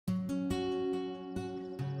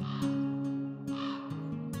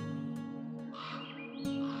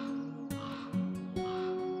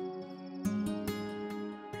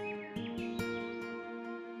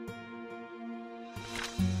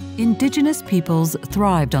Indigenous peoples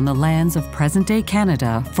thrived on the lands of present-day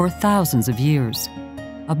Canada for thousands of years.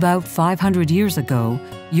 About 500 years ago,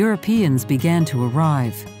 Europeans began to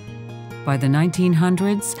arrive. By the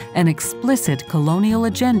 1900s, an explicit colonial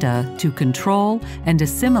agenda to control and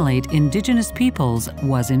assimilate Indigenous peoples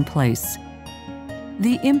was in place.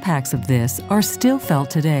 The impacts of this are still felt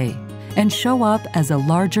today and show up as a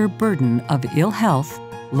larger burden of ill health,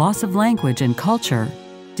 loss of language and culture,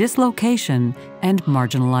 dislocation, and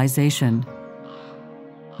marginalization.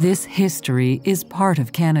 This history is part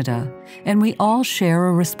of Canada, and we all share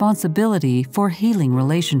a responsibility for healing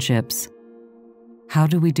relationships. How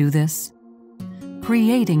do we do this?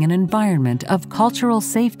 Creating an environment of cultural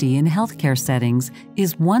safety in healthcare settings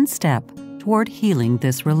is one step toward healing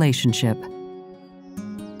this relationship.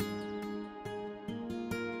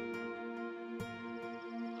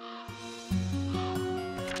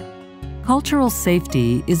 Cultural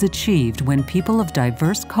safety is achieved when people of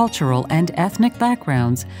diverse cultural and ethnic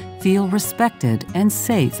backgrounds feel respected and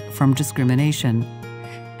safe from discrimination.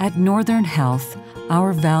 At Northern Health,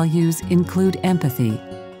 our values include empathy,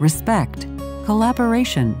 respect,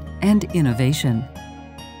 collaboration, and innovation.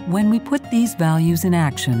 When we put these values in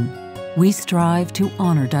action, we strive to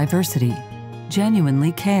honor diversity,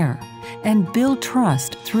 genuinely care, and build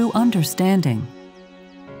trust through understanding.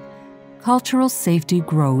 Cultural safety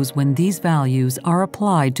grows when these values are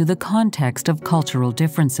applied to the context of cultural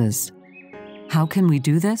differences. How can we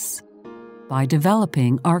do this? By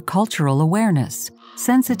developing our cultural awareness,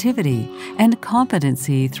 sensitivity, and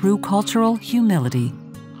competency through cultural humility.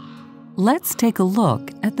 Let's take a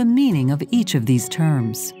look at the meaning of each of these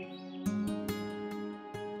terms.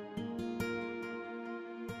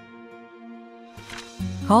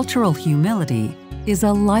 Cultural humility is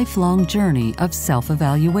a lifelong journey of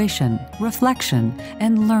self-evaluation, reflection,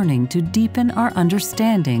 and learning to deepen our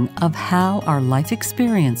understanding of how our life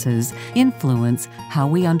experiences influence how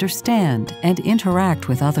we understand and interact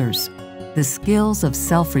with others. The skills of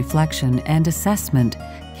self-reflection and assessment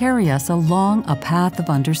carry us along a path of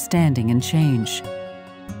understanding and change.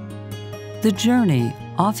 The journey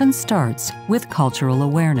often starts with cultural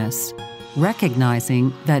awareness,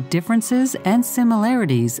 recognizing that differences and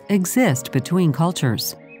similarities exist between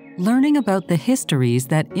cultures. Learning about the histories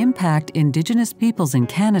that impact Indigenous peoples in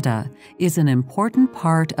Canada is an important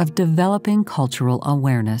part of developing cultural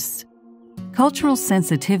awareness. Cultural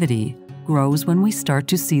sensitivity grows when we start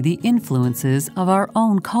to see the influences of our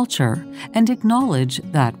own culture and acknowledge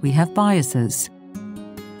that we have biases.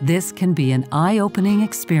 This can be an eye-opening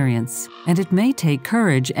experience, and it may take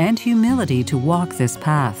courage and humility to walk this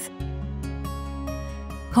path.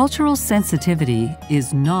 Cultural sensitivity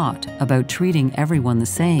is not about treating everyone the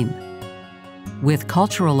same. With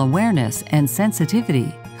cultural awareness and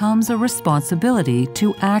sensitivity comes a responsibility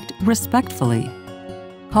to act respectfully.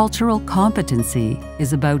 Cultural competency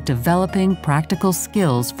is about developing practical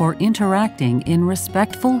skills for interacting in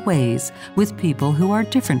respectful ways with people who are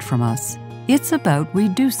different from us. It's about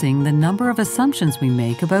reducing the number of assumptions we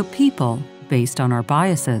make about people based on our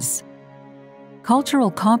biases. Cultural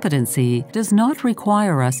competency does not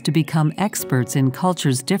require us to become experts in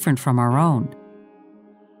cultures different from our own.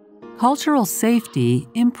 Cultural safety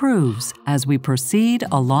improves as we proceed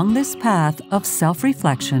along this path of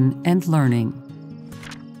self-reflection and learning.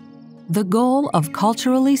 The goal of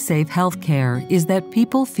culturally safe healthcare is that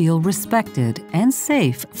people feel respected and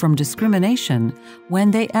safe from discrimination when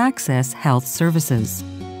they access health services.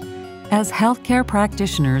 As healthcare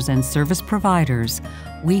practitioners and service providers,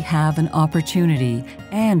 we have an opportunity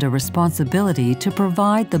and a responsibility to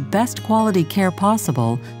provide the best quality care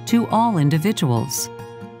possible to all individuals.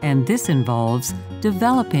 And this involves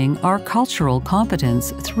developing our cultural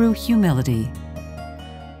competence through humility.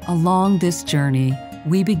 Along this journey,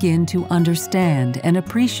 we begin to understand and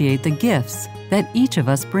appreciate the gifts that each of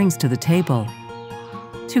us brings to the table.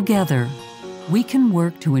 Together, we can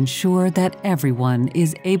work to ensure that everyone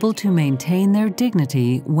is able to maintain their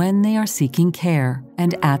dignity when they are seeking care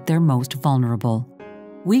and at their most vulnerable.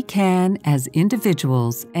 We can, as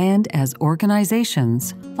individuals and as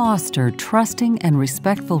organizations, foster trusting and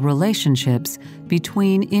respectful relationships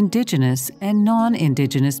between Indigenous and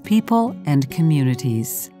non-Indigenous people and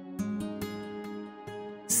communities.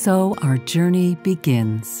 So our journey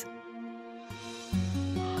begins.